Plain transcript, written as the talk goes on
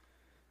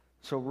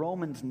So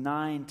Romans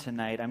 9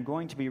 tonight, I'm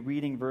going to be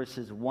reading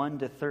verses 1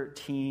 to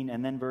 13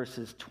 and then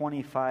verses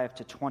 25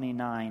 to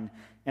 29.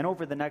 And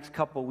over the next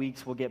couple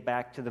weeks, we'll get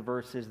back to the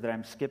verses that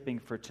I'm skipping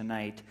for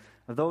tonight.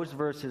 Those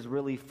verses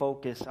really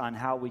focus on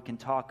how we can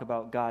talk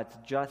about God's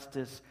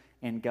justice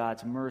and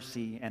God's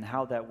mercy and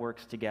how that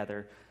works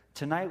together.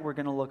 Tonight, we're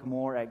going to look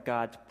more at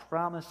God's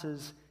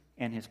promises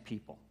and his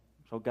people.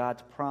 So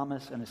God's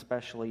promise and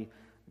especially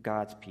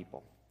God's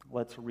people.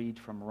 Let's read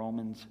from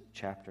Romans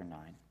chapter 9.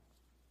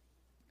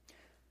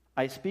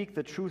 I speak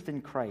the truth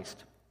in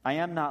Christ. I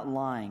am not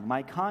lying.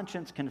 My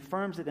conscience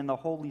confirms it in the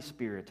Holy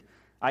Spirit.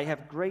 I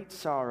have great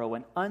sorrow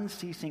and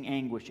unceasing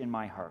anguish in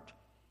my heart.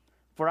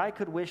 For I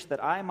could wish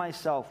that I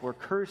myself were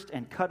cursed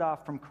and cut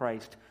off from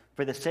Christ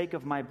for the sake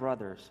of my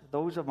brothers,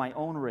 those of my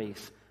own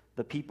race,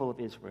 the people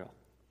of Israel.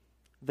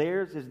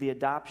 Theirs is the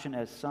adoption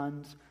as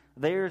sons.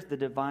 Theirs the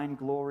divine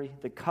glory,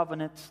 the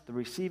covenants, the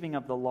receiving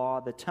of the law,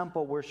 the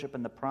temple worship,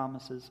 and the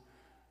promises.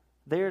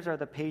 Theirs are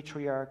the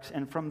patriarchs,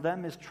 and from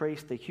them is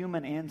traced the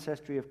human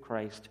ancestry of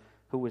Christ,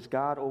 who is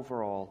God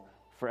over all,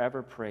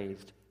 forever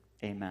praised.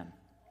 Amen.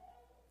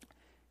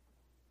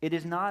 It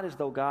is not as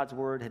though God's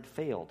word had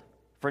failed,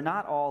 for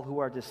not all who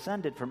are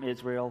descended from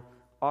Israel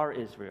are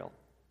Israel,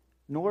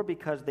 nor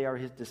because they are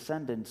his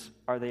descendants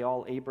are they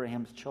all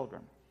Abraham's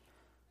children.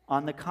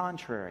 On the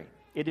contrary,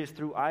 it is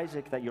through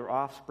Isaac that your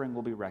offspring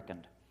will be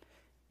reckoned.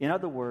 In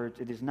other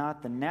words, it is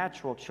not the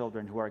natural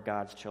children who are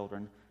God's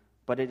children,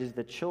 but it is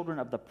the children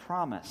of the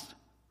promise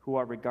who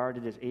are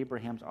regarded as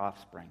Abraham's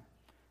offspring.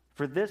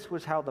 For this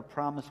was how the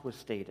promise was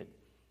stated.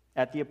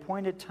 At the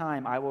appointed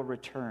time I will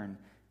return,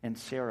 and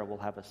Sarah will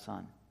have a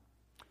son.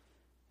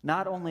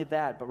 Not only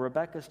that, but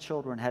Rebekah's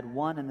children had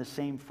one and the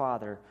same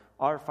father,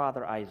 our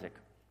father Isaac.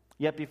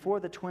 Yet before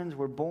the twins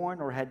were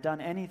born or had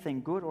done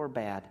anything good or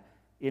bad,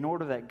 in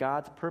order that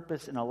God's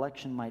purpose in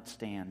election might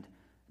stand,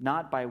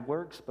 not by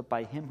works but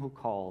by him who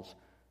calls,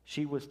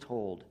 she was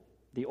told,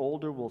 the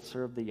older will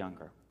serve the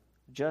younger.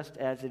 Just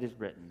as it is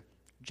written,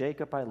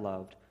 Jacob I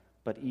loved,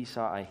 but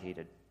Esau I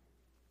hated.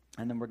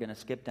 And then we're going to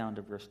skip down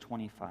to verse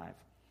 25.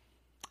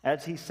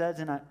 As he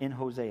says in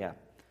Hosea,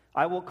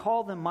 I will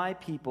call them my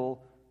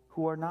people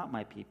who are not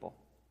my people,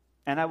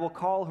 and I will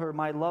call her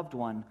my loved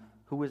one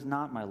who is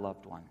not my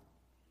loved one.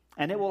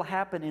 And it will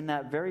happen in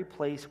that very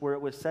place where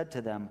it was said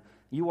to them,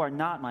 you are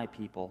not my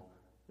people.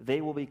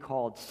 They will be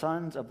called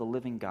sons of the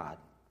living God.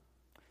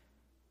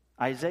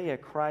 Isaiah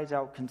cries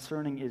out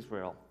concerning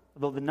Israel,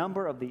 though the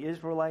number of the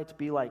Israelites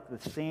be like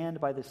the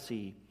sand by the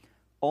sea,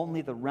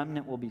 only the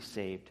remnant will be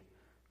saved.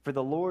 For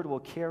the Lord will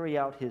carry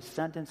out his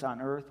sentence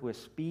on earth with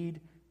speed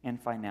and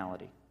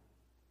finality.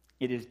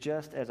 It is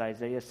just as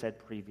Isaiah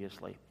said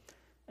previously,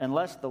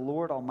 unless the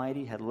Lord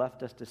Almighty had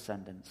left us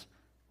descendants,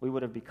 we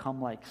would have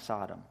become like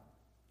Sodom.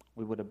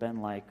 We would have been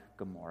like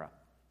Gomorrah.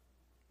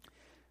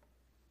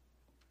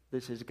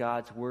 This is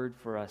God's word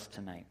for us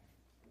tonight.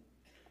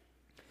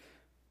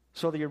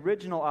 So the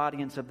original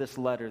audience of this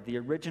letter, the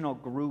original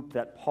group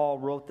that Paul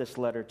wrote this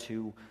letter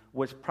to,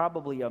 was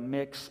probably a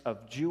mix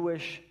of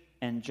Jewish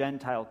and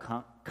Gentile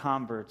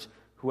converts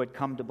who had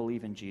come to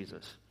believe in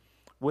Jesus.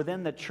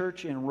 Within the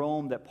church in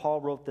Rome that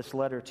Paul wrote this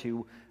letter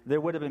to,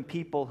 there would have been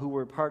people who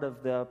were part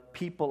of the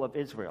people of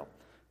Israel.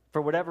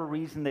 For whatever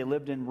reason, they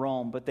lived in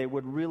Rome, but they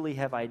would really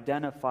have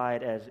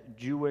identified as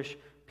Jewish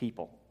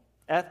people.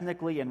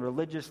 Ethnically and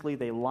religiously,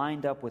 they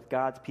lined up with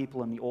God's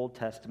people in the Old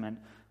Testament,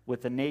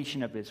 with the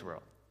nation of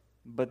Israel.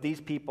 But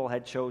these people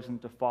had chosen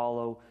to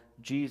follow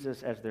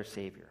Jesus as their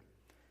Savior.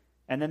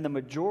 And then the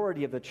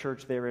majority of the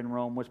church there in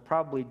Rome was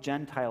probably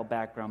Gentile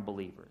background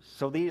believers.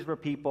 So these were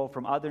people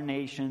from other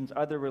nations,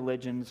 other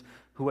religions,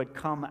 who had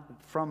come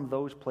from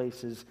those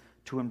places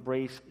to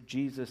embrace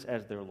Jesus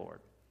as their Lord.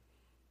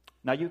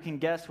 Now you can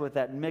guess with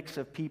that mix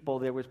of people,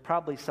 there was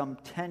probably some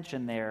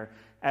tension there,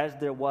 as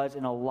there was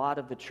in a lot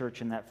of the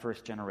church in that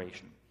first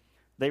generation.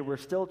 They were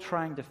still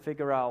trying to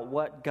figure out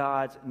what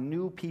God's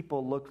new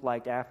people looked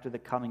like after the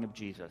coming of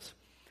Jesus.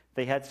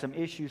 They had some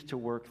issues to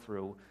work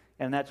through,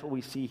 and that's what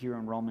we see here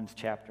in Romans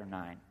chapter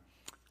 9.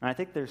 And I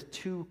think there's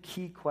two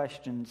key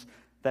questions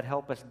that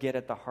help us get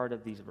at the heart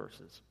of these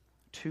verses.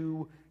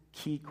 Two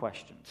key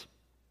questions.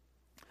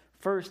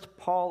 First,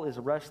 Paul is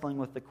wrestling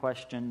with the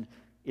question,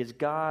 is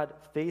God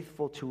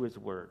faithful to his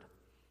word?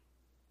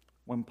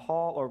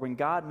 When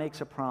God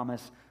makes a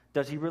promise,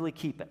 does he really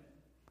keep it?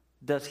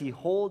 Does he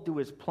hold to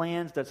his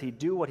plans? Does he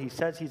do what he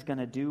says he's going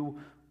to do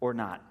or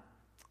not?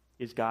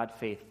 Is God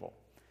faithful?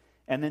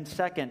 And then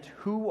second,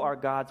 who are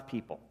God's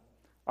people?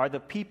 Are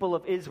the people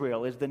of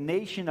Israel, is the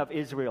nation of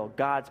Israel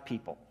God's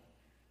people?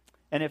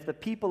 And if the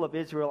people of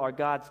Israel are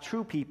God's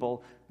true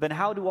people, then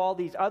how do all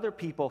these other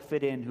people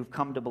fit in who've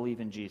come to believe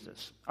in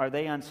Jesus? Are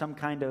they on some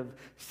kind of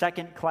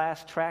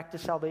second-class track to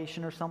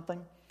salvation or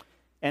something?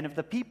 And if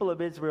the people of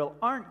Israel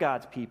aren't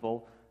God's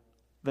people,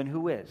 then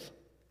who is?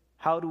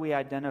 How do we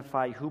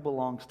identify who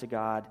belongs to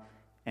God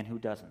and who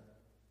doesn't?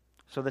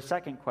 So the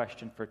second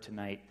question for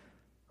tonight,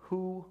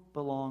 who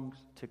belongs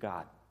to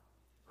God?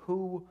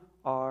 Who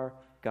are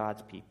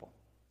God's people?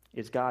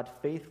 Is God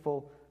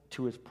faithful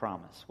to his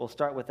promise? We'll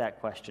start with that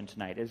question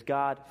tonight. Is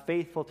God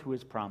faithful to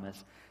his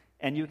promise?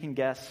 And you can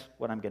guess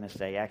what I'm going to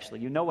say. Actually,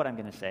 you know what I'm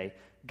going to say.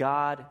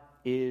 God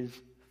is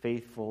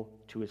faithful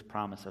to his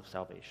promise of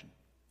salvation.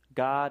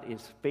 God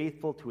is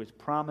faithful to his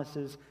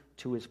promises,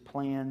 to his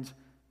plans,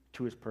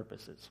 to his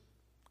purposes.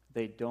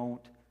 They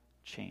don't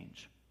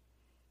change.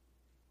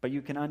 But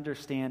you can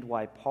understand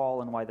why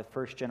Paul and why the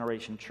first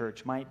generation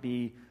church might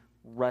be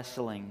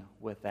wrestling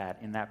with that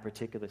in that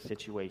particular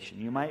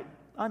situation. You might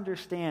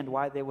understand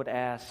why they would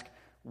ask,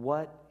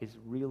 what is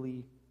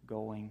really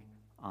going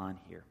on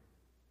here?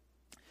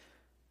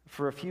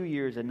 For a few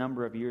years, a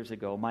number of years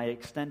ago, my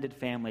extended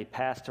family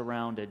passed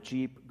around a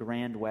Jeep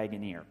Grand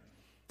Wagoneer.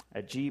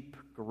 A Jeep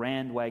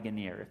Grand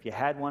Wagoneer. If you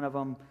had one of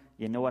them,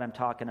 you know what I'm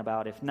talking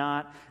about. If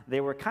not,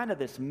 they were kind of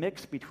this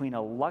mix between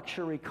a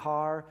luxury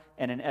car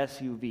and an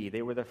SUV.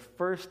 They were the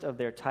first of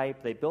their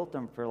type. They built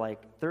them for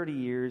like 30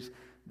 years.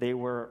 They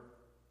were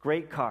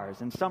great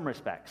cars in some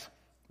respects.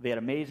 They had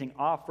amazing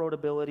off-road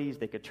abilities.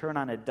 They could turn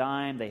on a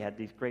dime. They had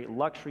these great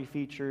luxury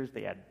features.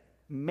 They had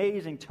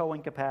amazing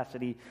towing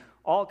capacity,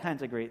 all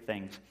kinds of great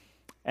things.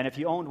 And if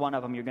you owned one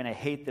of them, you're going to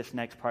hate this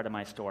next part of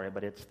my story,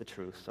 but it's the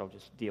truth, so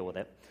just deal with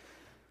it.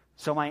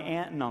 So my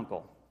aunt and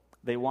uncle,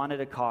 they wanted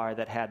a car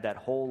that had that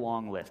whole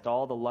long list,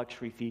 all the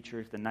luxury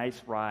features, the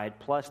nice ride,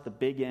 plus the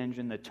big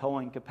engine, the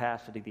towing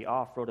capacity, the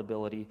off-road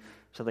ability.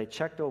 So they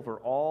checked over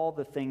all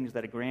the things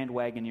that a Grand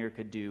Wagoneer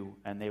could do,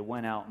 and they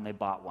went out and they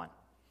bought one.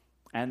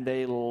 And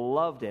they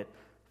loved it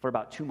for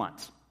about 2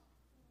 months.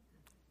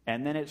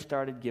 And then it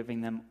started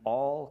giving them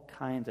all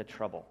kinds of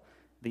trouble.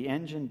 The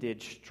engine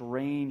did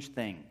strange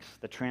things.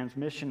 The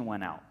transmission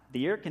went out.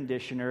 The air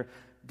conditioner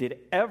did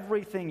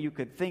everything you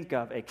could think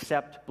of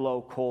except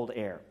blow cold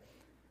air.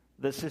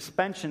 The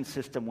suspension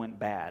system went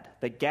bad.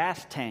 The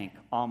gas tank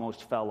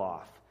almost fell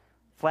off.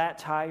 Flat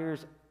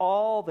tires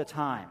all the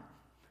time.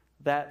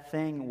 That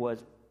thing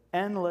was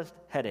endless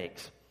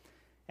headaches.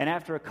 And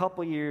after a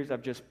couple years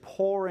of just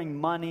pouring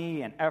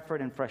money and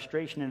effort and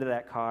frustration into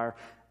that car,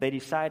 they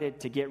decided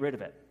to get rid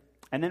of it.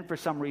 And then for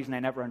some reason I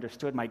never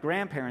understood, my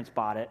grandparents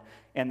bought it,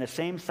 and the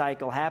same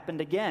cycle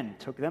happened again. It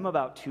took them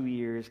about 2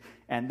 years,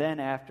 and then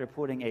after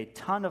putting a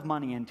ton of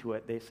money into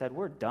it, they said,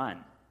 we're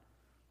done.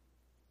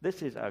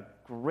 This is a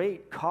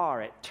great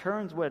car. It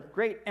turns with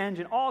great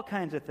engine, all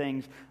kinds of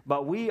things,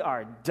 but we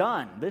are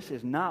done. This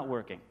is not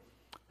working.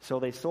 So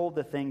they sold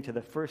the thing to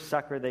the first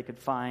sucker they could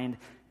find,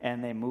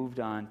 and they moved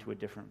on to a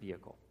different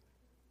vehicle.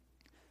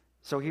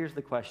 So here's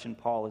the question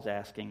Paul is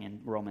asking in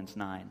Romans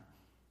 9.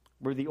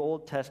 Were the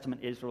Old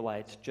Testament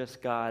Israelites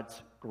just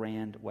God's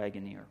Grand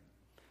Wagoneer?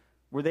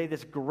 Were they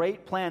this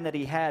great plan that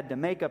he had to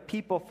make a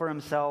people for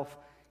himself,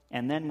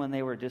 and then when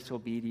they were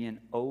disobedient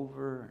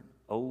over and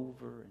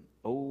over and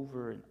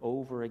over and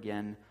over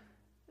again,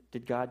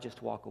 did God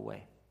just walk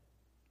away?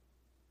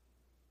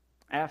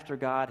 After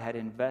God had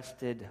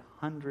invested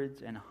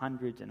hundreds and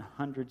hundreds and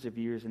hundreds of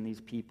years in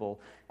these people,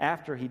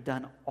 after he'd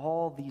done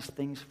all these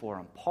things for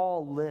them,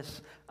 Paul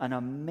lists an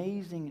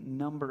amazing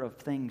number of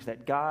things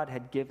that God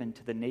had given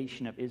to the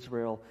nation of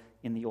Israel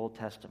in the Old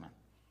Testament.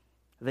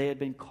 They had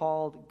been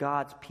called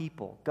God's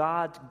people.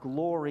 God's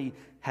glory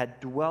had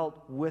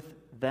dwelt with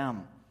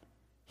them.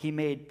 He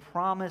made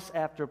promise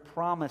after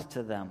promise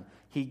to them.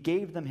 He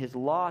gave them his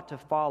law to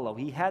follow.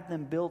 He had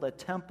them build a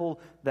temple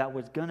that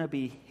was going to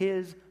be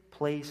his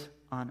place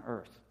on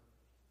earth.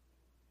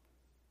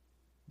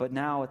 But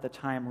now, at the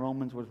time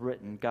Romans was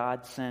written,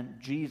 God sent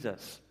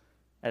Jesus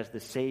as the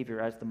Savior,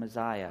 as the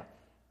Messiah.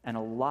 And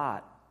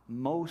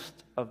most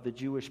of the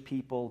Jewish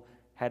people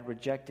had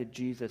rejected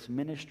Jesus'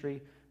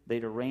 ministry.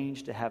 They'd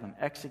arranged to have him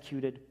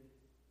executed.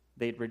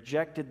 They'd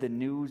rejected the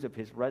news of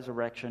his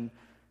resurrection.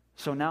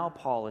 So now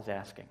Paul is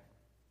asking,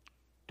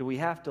 do we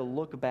have to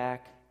look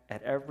back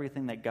at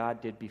everything that God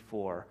did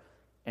before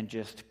and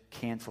just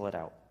cancel it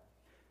out?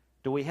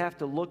 Do we have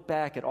to look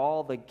back at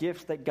all the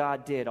gifts that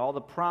God did, all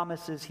the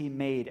promises he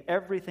made,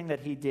 everything that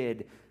he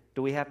did?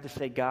 Do we have to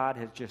say God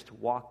has just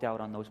walked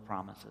out on those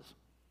promises?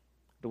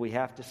 Do we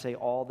have to say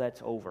all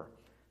that's over?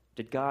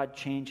 Did God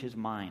change his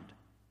mind?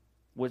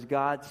 Was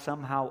God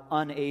somehow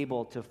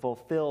unable to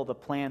fulfill the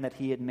plan that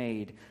he had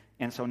made,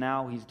 and so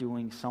now he's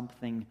doing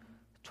something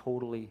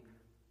totally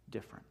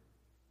different?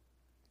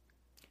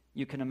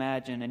 You can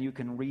imagine, and you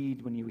can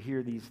read when you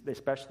hear these,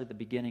 especially the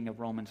beginning of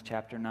Romans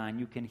chapter 9,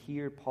 you can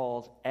hear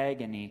Paul's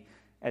agony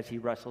as he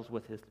wrestles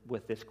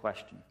with this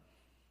question.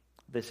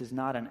 This is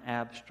not an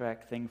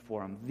abstract thing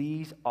for him.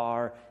 These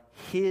are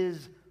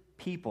his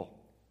people.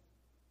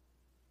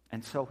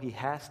 And so he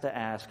has to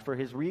ask, for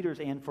his readers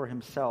and for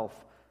himself,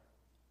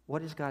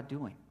 what is God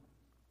doing?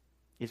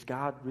 Is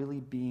God really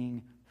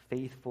being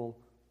faithful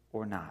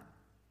or not?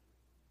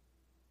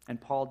 And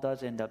Paul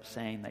does end up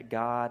saying that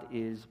God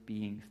is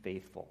being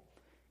faithful.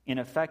 In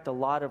effect, a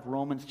lot of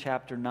Romans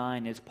chapter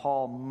 9 is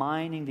Paul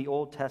mining the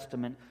Old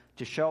Testament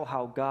to show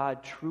how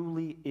God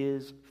truly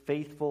is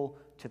faithful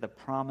to the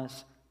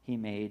promise he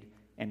made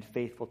and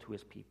faithful to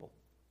his people.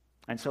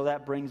 And so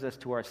that brings us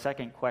to our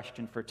second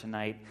question for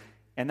tonight,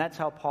 and that's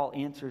how Paul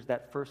answers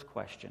that first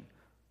question.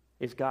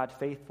 Is God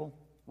faithful?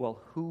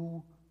 Well,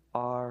 who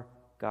are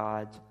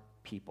God's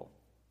people?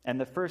 And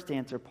the first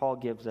answer Paul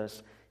gives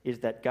us is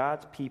that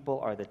God's people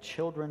are the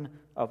children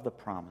of the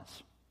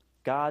promise.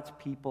 God's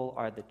people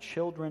are the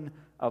children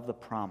of the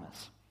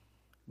promise.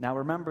 Now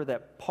remember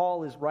that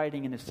Paul is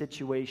writing in a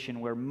situation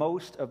where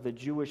most of the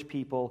Jewish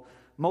people,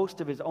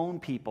 most of his own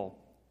people,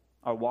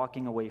 are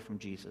walking away from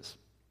Jesus.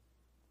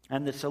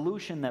 And the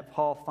solution that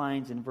Paul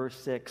finds in verse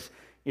 6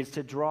 is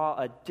to draw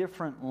a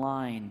different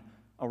line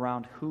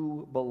around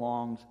who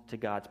belongs to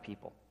God's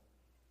people.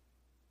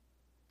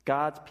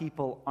 God's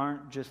people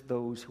aren't just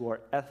those who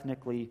are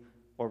ethnically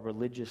or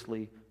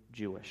religiously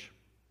Jewish.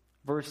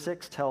 Verse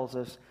 6 tells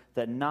us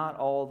that not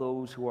all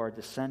those who are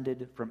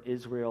descended from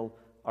Israel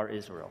are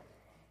Israel.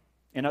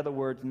 In other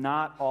words,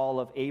 not all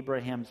of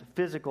Abraham's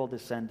physical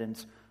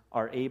descendants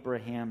are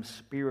Abraham's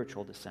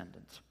spiritual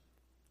descendants.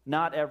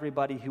 Not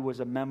everybody who was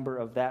a member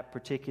of that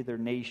particular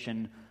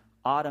nation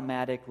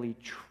automatically,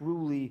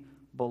 truly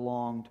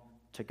belonged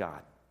to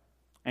God.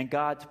 And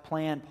God's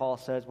plan, Paul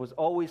says, was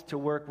always to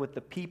work with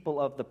the people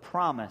of the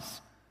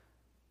promise.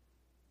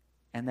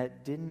 And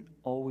that didn't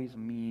always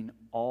mean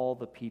all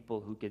the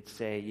people who could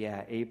say,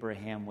 yeah,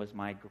 Abraham was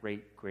my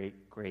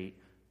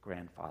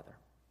great-great-great-grandfather.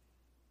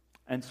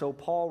 And so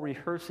Paul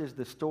rehearses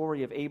the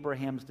story of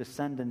Abraham's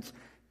descendants,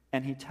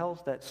 and he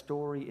tells that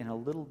story in a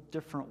little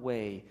different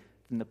way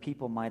than the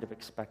people might have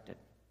expected.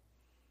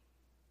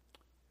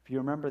 If you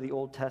remember the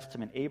Old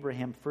Testament,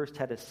 Abraham first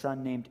had a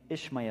son named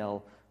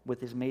Ishmael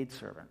with his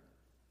maidservant.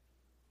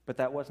 But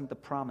that wasn't the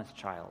promised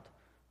child.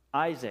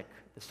 Isaac,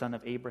 the son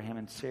of Abraham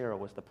and Sarah,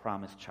 was the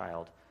promised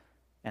child,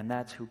 and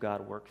that's who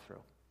God worked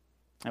through.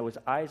 It was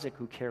Isaac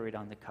who carried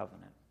on the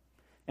covenant.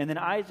 And then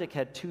Isaac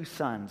had two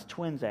sons,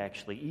 twins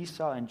actually,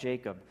 Esau and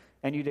Jacob,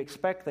 and you'd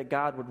expect that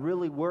God would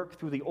really work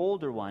through the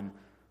older one,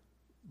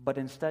 but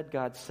instead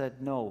God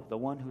said, no, the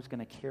one who's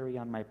going to carry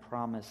on my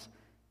promise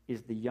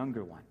is the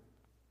younger one.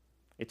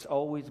 It's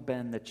always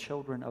been the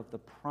children of the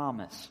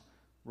promise,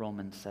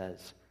 Romans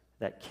says,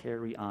 that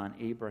carry on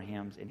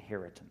Abraham's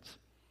inheritance.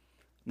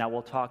 Now,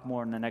 we'll talk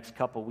more in the next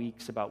couple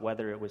weeks about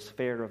whether it was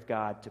fair of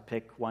God to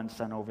pick one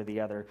son over the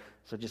other.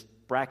 So just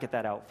bracket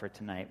that out for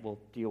tonight. We'll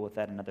deal with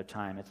that another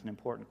time. It's an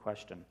important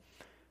question.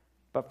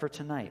 But for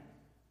tonight,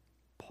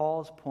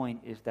 Paul's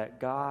point is that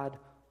God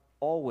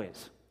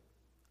always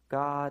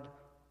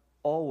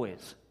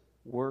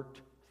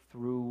worked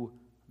through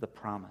the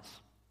promise.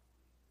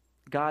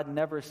 God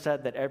never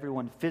said that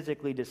everyone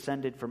physically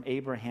descended from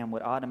Abraham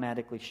would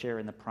automatically share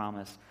in the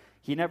promise.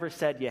 He never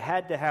said you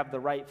had to have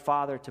the right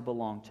father to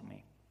belong to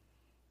me.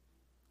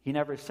 He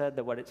never said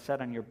that what it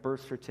said on your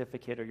birth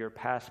certificate or your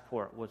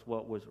passport was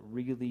what was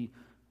really,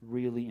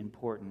 really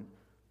important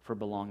for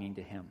belonging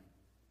to him.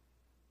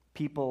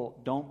 People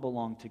don't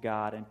belong to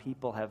God, and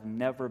people have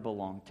never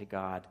belonged to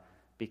God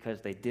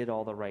because they did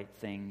all the right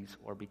things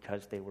or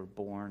because they were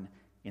born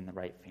in the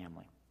right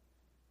family.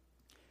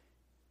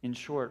 In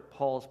short,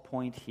 Paul's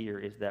point here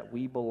is that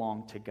we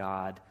belong to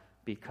God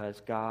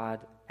because God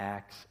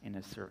acts in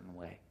a certain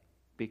way,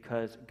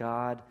 because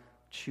God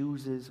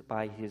chooses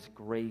by his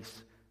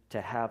grace to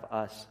have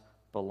us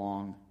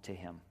belong to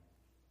him.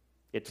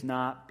 It's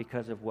not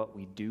because of what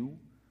we do.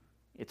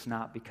 It's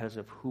not because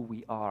of who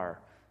we are.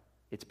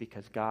 It's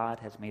because God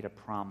has made a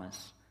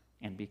promise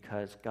and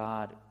because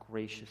God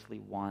graciously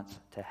wants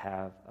to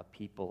have a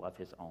people of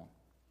his own.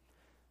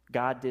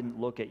 God didn't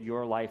look at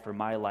your life or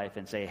my life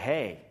and say,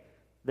 hey,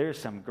 there's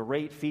some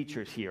great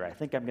features here. I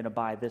think I'm going to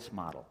buy this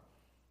model.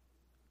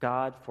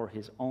 God, for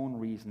his own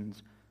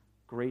reasons,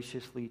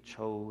 graciously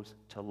chose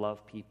to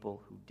love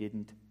people who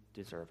didn't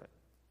deserve it.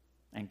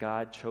 And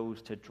God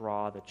chose to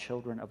draw the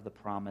children of the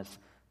promise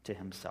to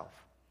himself.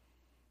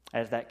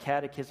 As that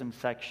catechism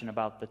section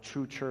about the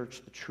true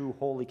church, the true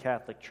Holy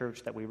Catholic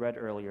Church that we read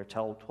earlier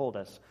told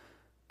us,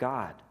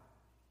 God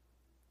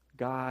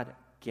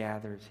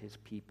gathers his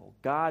people.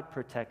 God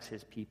protects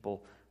his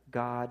people.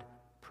 God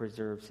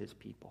preserves his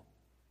people.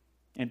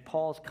 In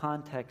Paul's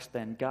context,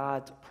 then,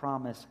 God's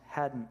promise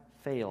hadn't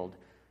failed,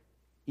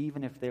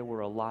 even if there were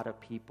a lot of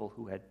people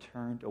who had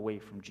turned away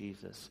from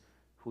Jesus,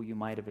 who you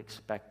might have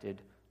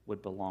expected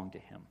would belong to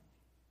him.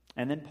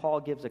 And then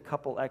Paul gives a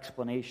couple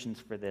explanations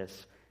for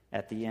this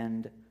at the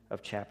end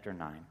of chapter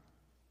 9.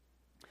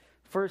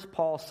 First,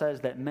 Paul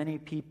says that many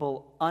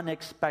people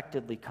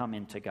unexpectedly come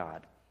into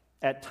God.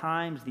 At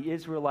times, the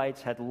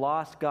Israelites had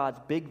lost God's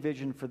big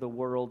vision for the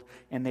world,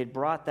 and they'd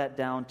brought that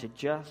down to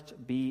just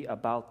be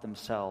about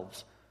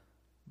themselves.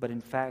 But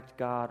in fact,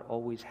 God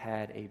always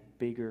had a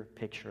bigger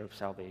picture of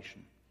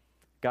salvation.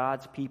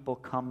 God's people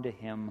come to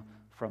him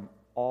from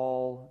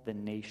all the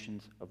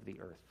nations of the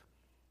earth.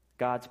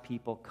 God's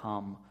people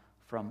come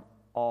from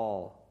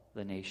all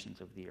the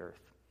nations of the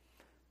earth.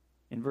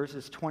 In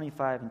verses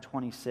 25 and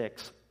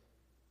 26,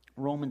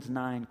 Romans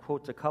 9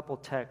 quotes a couple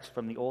texts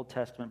from the Old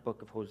Testament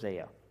book of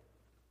Hosea.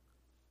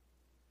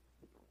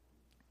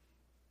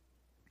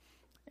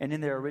 And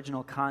in their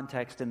original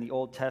context in the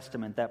Old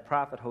Testament, that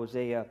prophet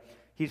Hosea,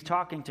 he's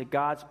talking to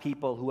God's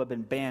people who have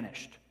been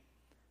banished.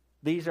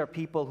 These are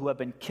people who have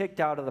been kicked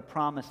out of the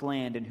promised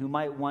land and who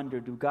might wonder,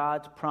 do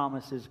God's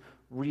promises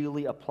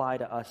really apply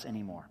to us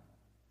anymore?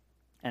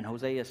 And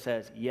Hosea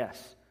says,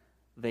 yes,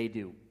 they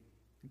do.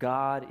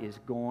 God is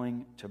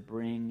going to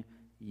bring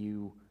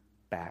you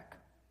back.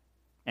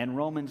 And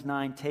Romans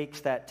 9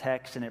 takes that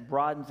text and it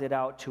broadens it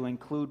out to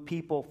include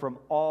people from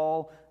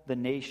all the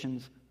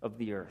nations of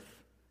the earth.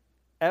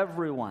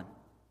 Everyone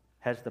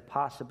has the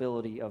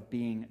possibility of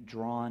being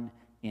drawn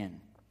in.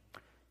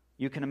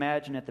 You can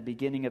imagine at the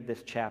beginning of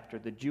this chapter,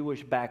 the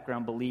Jewish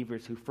background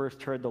believers who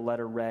first heard the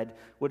letter read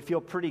would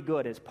feel pretty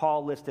good as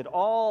Paul listed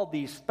all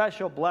these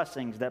special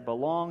blessings that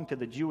belong to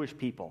the Jewish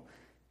people.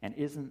 And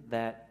isn't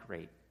that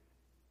great?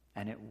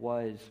 And it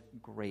was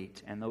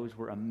great, and those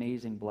were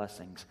amazing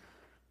blessings.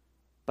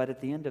 But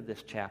at the end of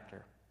this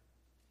chapter,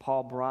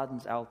 Paul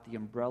broadens out the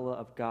umbrella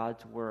of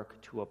God's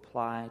work to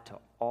apply to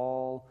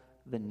all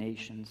the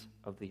nations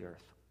of the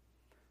earth.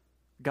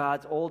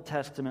 God's Old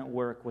Testament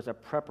work was a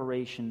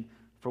preparation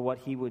for what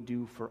he would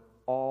do for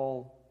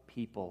all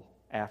people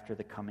after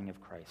the coming of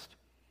Christ.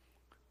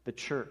 The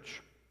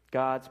church,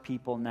 God's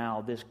people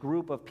now, this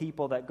group of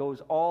people that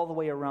goes all the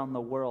way around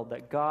the world,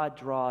 that God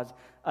draws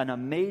an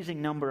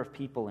amazing number of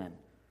people in.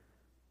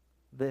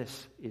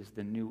 This is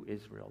the new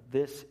Israel.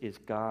 This is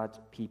God's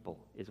people,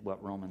 is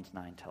what Romans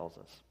 9 tells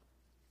us.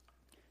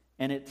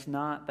 And it's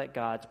not that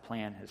God's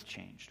plan has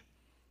changed.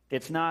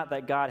 It's not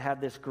that God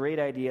had this great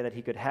idea that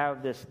he could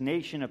have this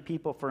nation of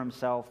people for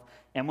himself,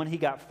 and when he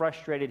got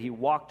frustrated, he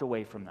walked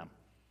away from them.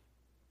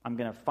 I'm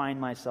going to find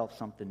myself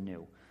something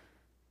new.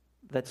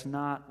 That's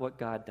not what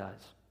God does.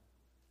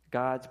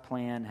 God's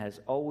plan has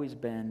always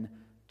been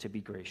to be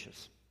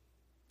gracious.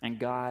 And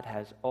God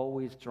has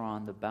always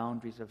drawn the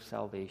boundaries of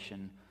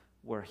salvation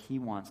where he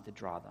wants to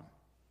draw them,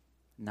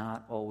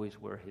 not always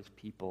where his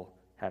people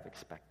have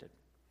expected.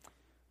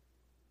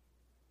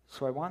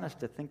 So I want us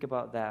to think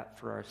about that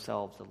for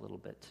ourselves a little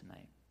bit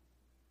tonight.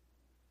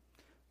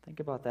 Think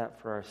about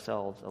that for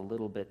ourselves a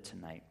little bit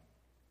tonight.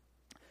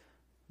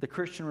 The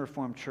Christian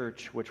Reformed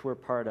Church, which we're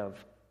part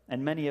of,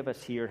 and many of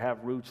us here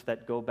have roots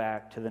that go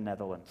back to the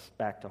Netherlands,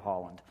 back to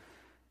Holland.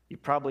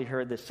 You've probably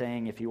heard the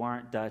saying, if you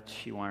aren't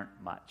Dutch, you aren't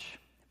much.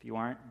 If you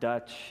aren't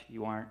Dutch,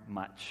 you aren't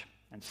much.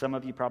 And some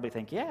of you probably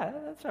think, yeah,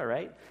 that's all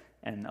right.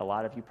 And a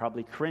lot of you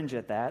probably cringe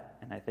at that.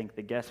 And I think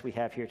the guests we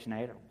have here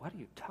tonight are, what are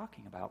you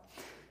talking about?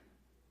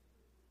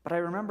 But I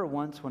remember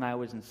once when I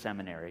was in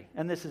seminary,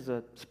 and this is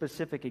a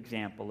specific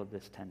example of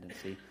this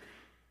tendency.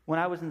 When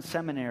I was in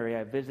seminary,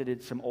 I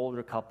visited some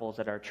older couples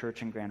at our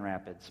church in Grand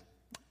Rapids.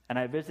 And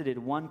I visited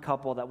one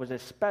couple that was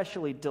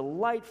especially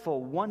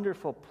delightful,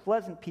 wonderful,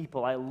 pleasant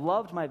people. I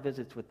loved my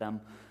visits with them.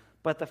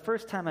 But the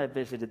first time I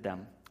visited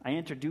them, I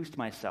introduced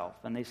myself,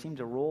 and they seemed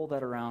to roll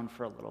that around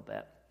for a little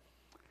bit.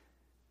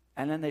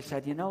 And then they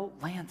said,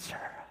 Lancer,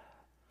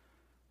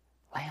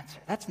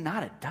 that's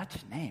not a Dutch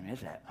name,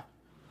 is it?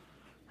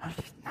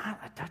 It's not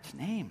a Dutch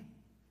name.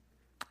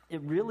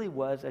 It really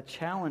was a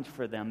challenge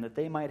for them that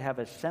they might have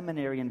a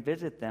seminarian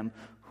visit them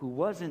who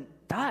wasn't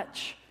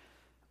Dutch.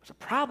 It was a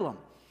problem.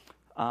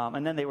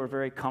 And then they were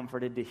very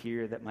comforted to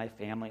hear that my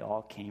family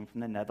all came from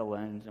the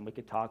Netherlands, and we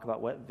could talk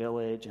about what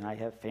village, and I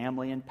have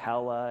family in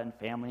Pella and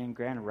family in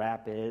Grand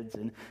Rapids,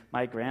 and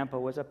my grandpa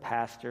was a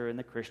pastor in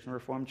the Christian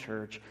Reformed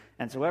Church,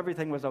 and so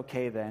everything was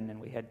okay then, and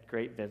we had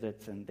great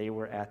visits, and they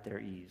were at their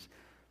ease.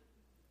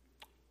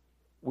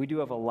 We do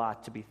have a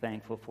lot to be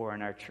thankful for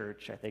in our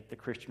church. I think the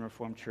Christian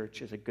Reformed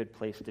Church is a good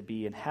place to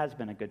be and has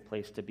been a good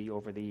place to be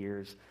over the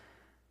years.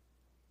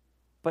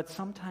 But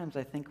sometimes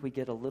I think we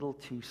get a little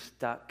too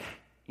stuck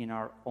in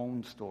our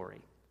own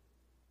story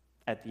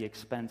at the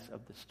expense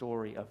of the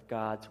story of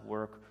God's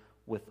work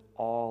with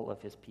all of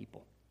his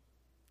people.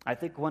 I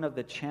think one of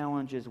the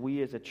challenges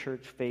we as a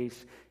church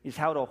face is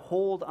how to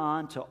hold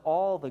on to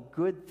all the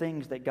good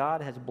things that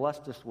God has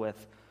blessed us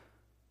with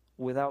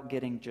without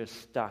getting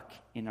just stuck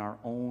in our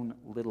own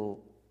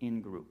little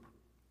in-group.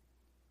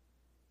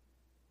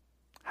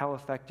 How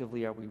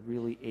effectively are we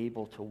really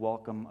able to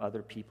welcome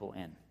other people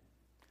in?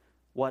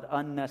 What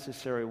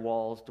unnecessary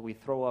walls do we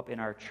throw up in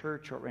our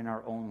church or in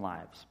our own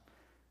lives?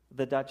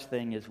 The Dutch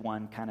thing is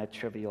one kind of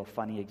trivial,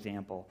 funny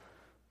example.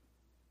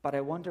 But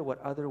I wonder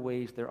what other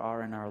ways there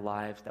are in our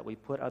lives that we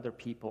put other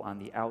people on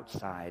the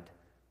outside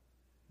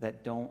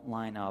that don't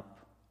line up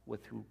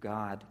with who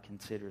God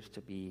considers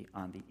to be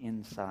on the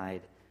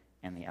inside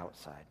and the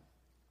outside.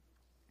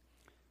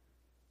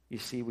 You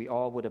see, we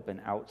all would have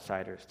been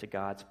outsiders to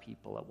God's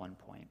people at one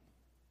point.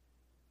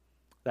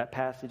 That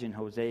passage in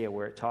Hosea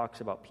where it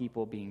talks about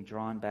people being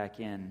drawn back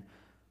in,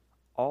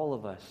 all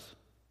of us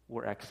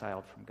were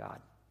exiled from God.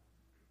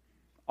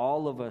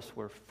 All of us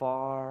were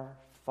far,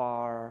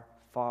 far,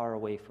 far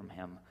away from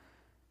him.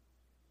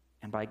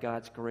 And by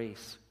God's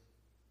grace,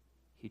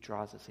 he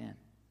draws us in.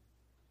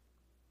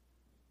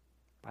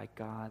 By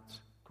God's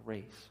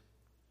grace,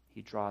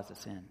 he draws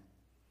us in.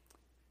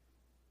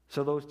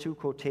 So those two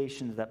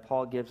quotations that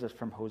Paul gives us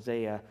from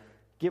Hosea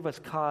give us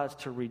cause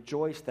to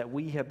rejoice that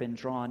we have been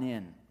drawn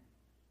in,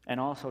 and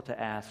also to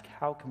ask,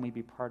 how can we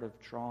be part of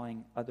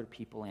drawing other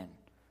people in?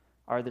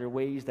 Are there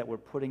ways that we're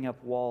putting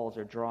up walls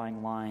or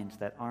drawing lines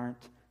that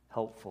aren't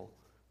helpful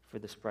for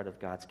the spread of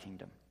God's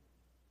kingdom?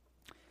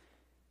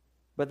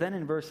 But then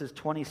in verses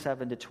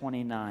 27 to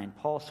 29,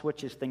 Paul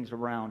switches things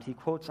around. He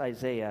quotes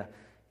Isaiah,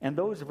 and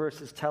those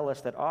verses tell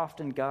us that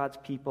often God's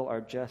people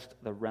are just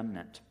the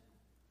remnant.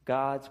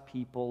 God's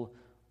people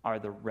are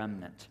the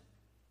remnant.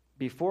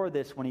 Before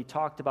this, when he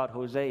talked about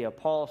Hosea,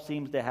 Paul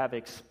seems to have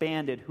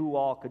expanded who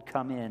all could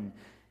come in.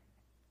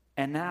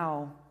 And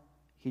now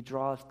he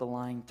draws the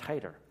line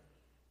tighter.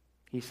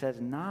 He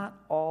says,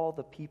 not all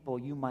the people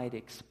you might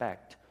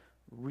expect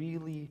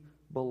really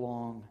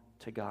belong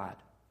to God.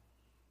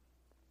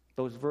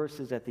 Those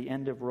verses at the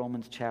end of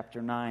Romans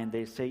chapter 9,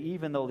 they say,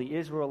 even though the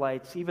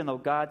Israelites, even though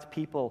God's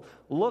people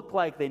look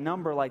like they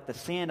number like the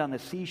sand on the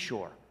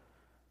seashore,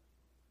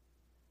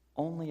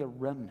 only a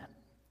remnant,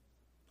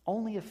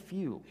 only a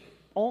few,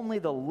 only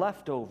the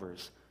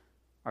leftovers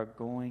are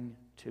going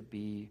to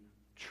be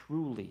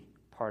truly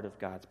part of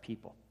God's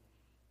people.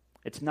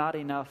 It's not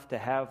enough to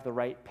have the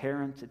right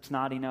parents. It's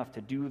not enough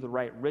to do the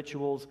right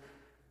rituals.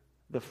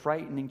 The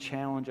frightening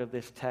challenge of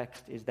this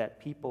text is that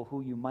people who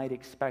you might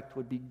expect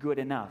would be good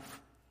enough,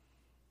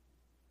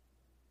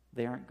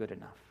 they aren't good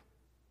enough.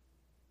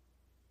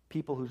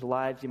 People whose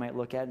lives you might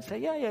look at and say,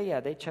 yeah,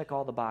 they check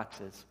all the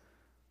boxes.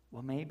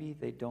 Well, maybe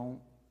they don't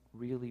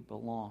really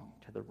belong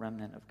to the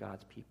remnant of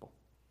God's people.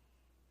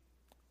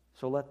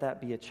 So let that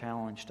be a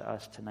challenge to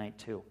us tonight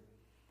too.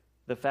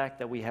 The fact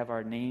that we have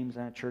our names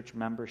on a church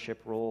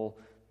membership roll,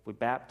 if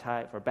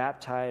we're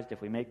baptized,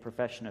 if we make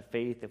profession of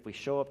faith, if we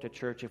show up to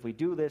church, if we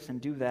do this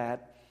and do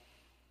that,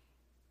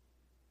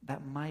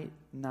 that might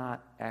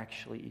not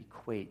actually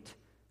equate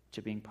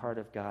to being part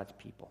of God's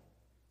people.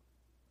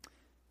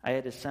 I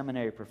had a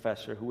seminary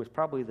professor who was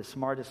probably the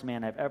smartest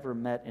man I've ever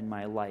met in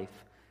my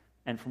life,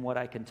 and from what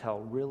I can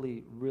tell,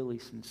 really, really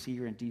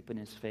sincere and deep in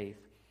his faith.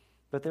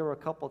 But there were a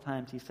couple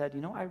times he said,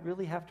 I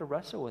really have to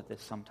wrestle with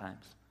this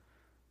sometimes.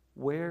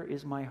 Where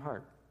is my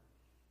heart?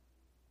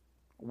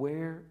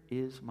 Where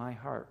is my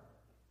heart?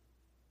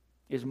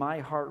 Is my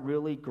heart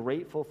really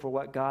grateful for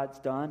what God's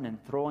done and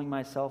throwing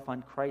myself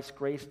on Christ's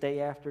grace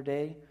day after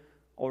day?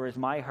 Or is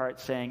my heart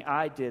saying,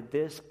 I did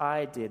this,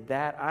 I did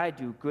that, I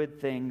do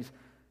good things,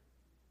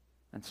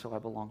 and so I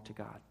belong to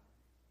God?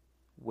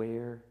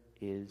 Where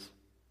is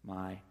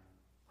my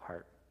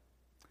heart?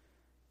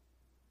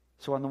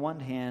 So on the one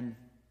hand,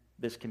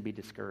 this can be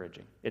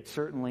discouraging. It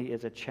certainly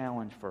is a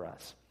challenge for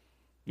us.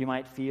 You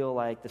might feel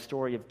like the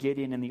story of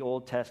Gideon in the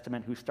Old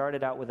Testament, who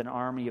started out with an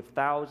army of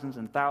thousands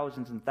and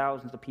thousands and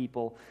thousands of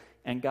people,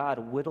 and God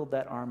whittled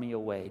that army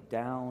away,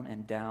 down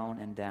and down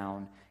and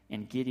down,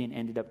 and Gideon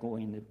ended up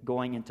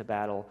going into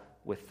battle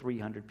with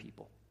 300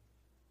 people.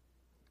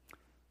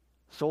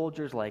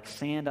 Soldiers like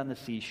sand on the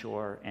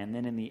seashore, and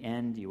then in the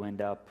end you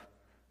end up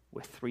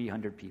with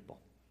 300 people,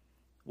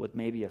 with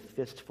maybe a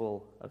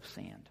fistful of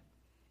sand.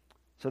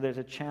 So there's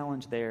a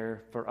challenge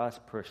there for us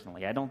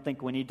personally. I don't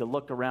think we need to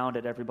look around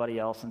at everybody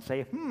else and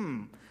say,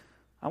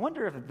 I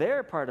wonder if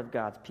they're part of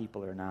God's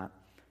people or not.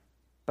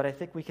 But I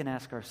think we can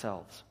ask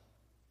ourselves,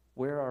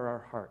 where are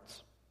our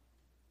hearts?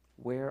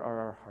 Where are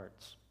our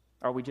hearts?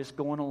 Are we just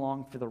going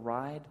along for the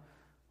ride?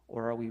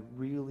 Or are we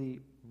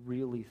really,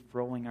 really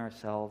throwing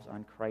ourselves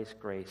on Christ's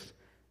grace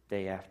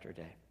day after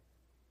day?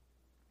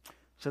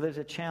 So there's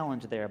a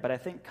challenge there. But I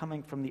think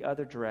coming from the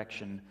other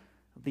direction,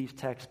 these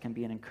texts can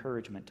be an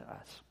encouragement to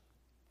us.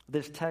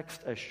 This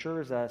text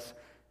assures us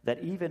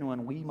that even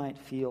when we might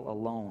feel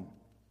alone,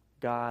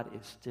 God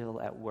is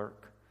still at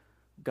work.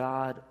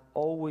 God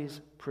always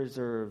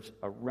preserves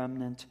a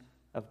remnant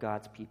of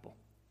God's people.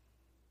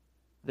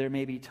 There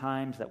may be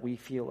times that we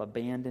feel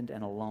abandoned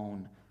and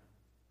alone,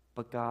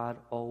 but God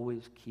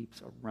always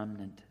keeps a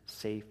remnant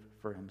safe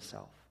for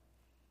himself.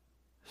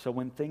 So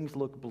when things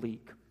look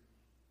bleak,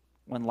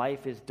 when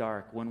life is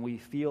dark, when we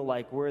feel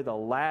like we're the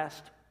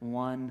last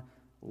one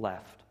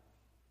left,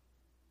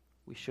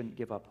 we shouldn't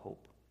give up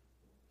hope.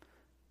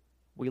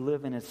 We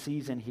live in a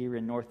season here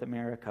in North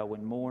America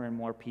when more and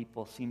more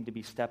people seem to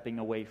be stepping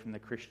away from the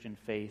Christian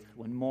faith,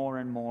 when more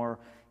and more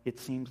it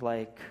seems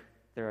like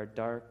there are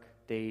dark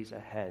days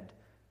ahead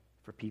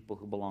for people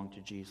who belong to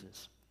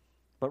Jesus.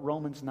 But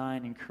Romans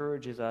 9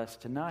 encourages us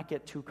to not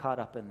get too caught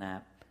up in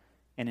that,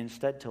 and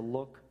instead to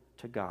look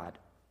to God,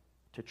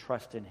 to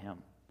trust in him.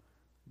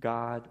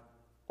 God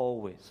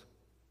always,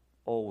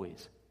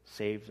 always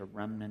saves a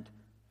remnant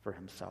for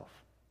himself.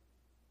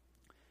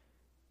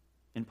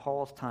 In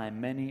Paul's time,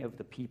 many of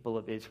the people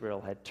of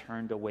Israel had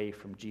turned away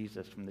from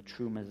Jesus, from the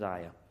true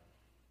Messiah.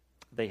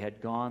 They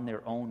had gone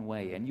their own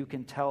way, and you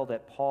can tell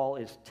that Paul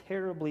is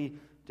terribly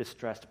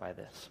distressed by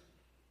this.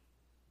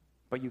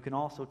 But you can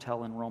also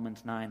tell in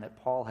Romans 9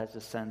 that Paul has a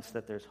sense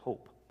that there's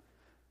hope.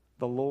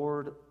 The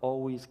Lord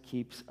always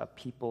keeps a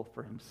people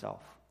for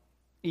himself.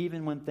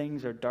 Even when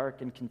things are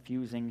dark and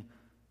confusing,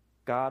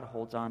 God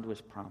holds on to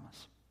his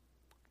promise.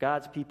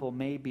 God's people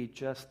may be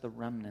just the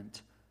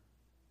remnant,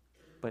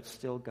 but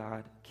still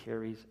God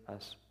carries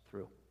us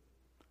through.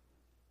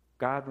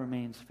 God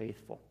remains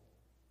faithful.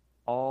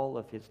 All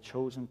of his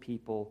chosen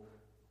people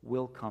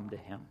will come to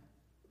him,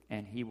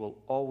 and he will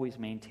always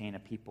maintain a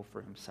people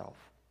for himself.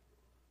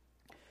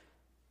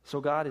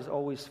 So God is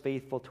always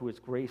faithful to his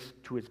grace,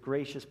 to his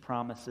gracious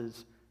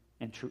promises,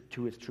 and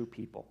to his true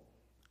people.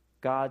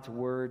 God's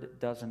word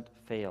doesn't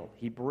fail.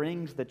 He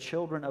brings the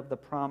children of the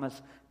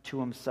promise to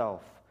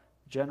himself,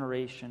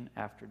 generation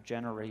after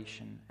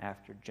generation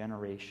after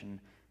generation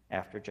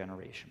after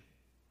generation.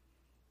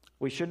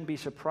 We shouldn't be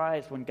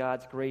surprised when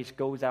God's grace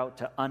goes out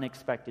to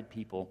unexpected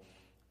people,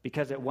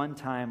 because at one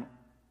time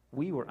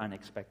we were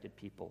unexpected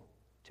people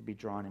to be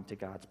drawn into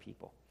God's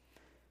people.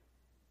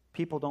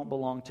 People don't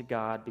belong to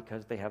God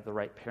because they have the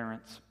right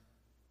parents.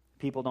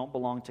 People don't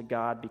belong to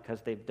God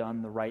because they've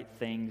done the right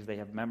things, they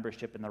have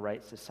membership in the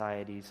right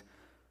societies.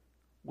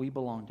 We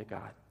belong to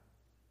God.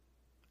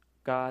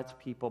 God's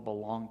people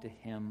belong to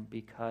him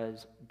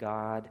because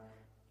God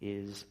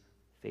is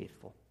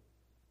faithful.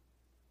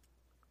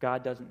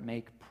 God doesn't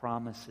make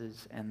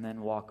promises and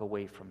then walk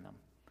away from them.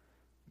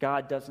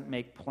 God doesn't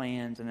make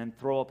plans and then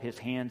throw up his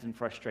hands in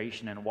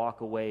frustration and walk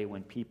away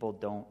when people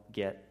don't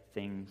get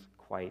things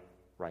quite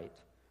right.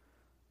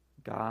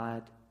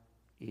 God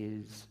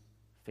is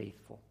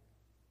faithful.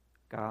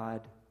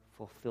 God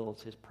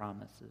fulfills his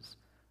promises.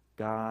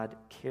 God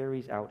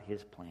carries out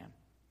his plan.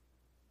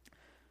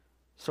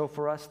 So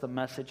for us, the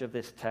message of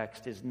this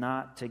text is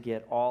not to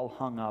get all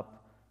hung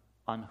up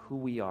on who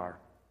we are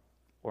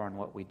or on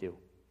what we do.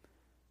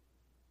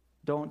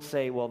 Don't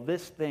say, well,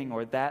 this thing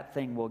or that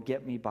thing will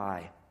get me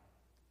by.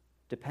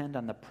 Depend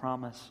on the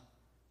promise.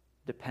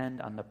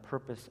 Depend on the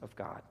purpose of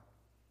God.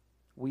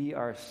 We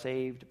are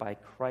saved by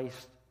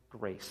Christ's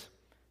grace.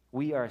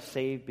 We are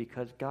saved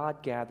because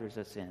God gathers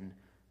us in,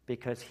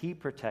 because he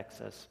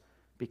protects us,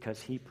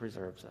 because he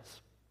preserves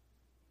us.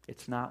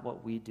 It's not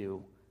what we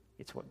do,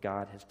 it's what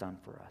God has done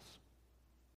for us.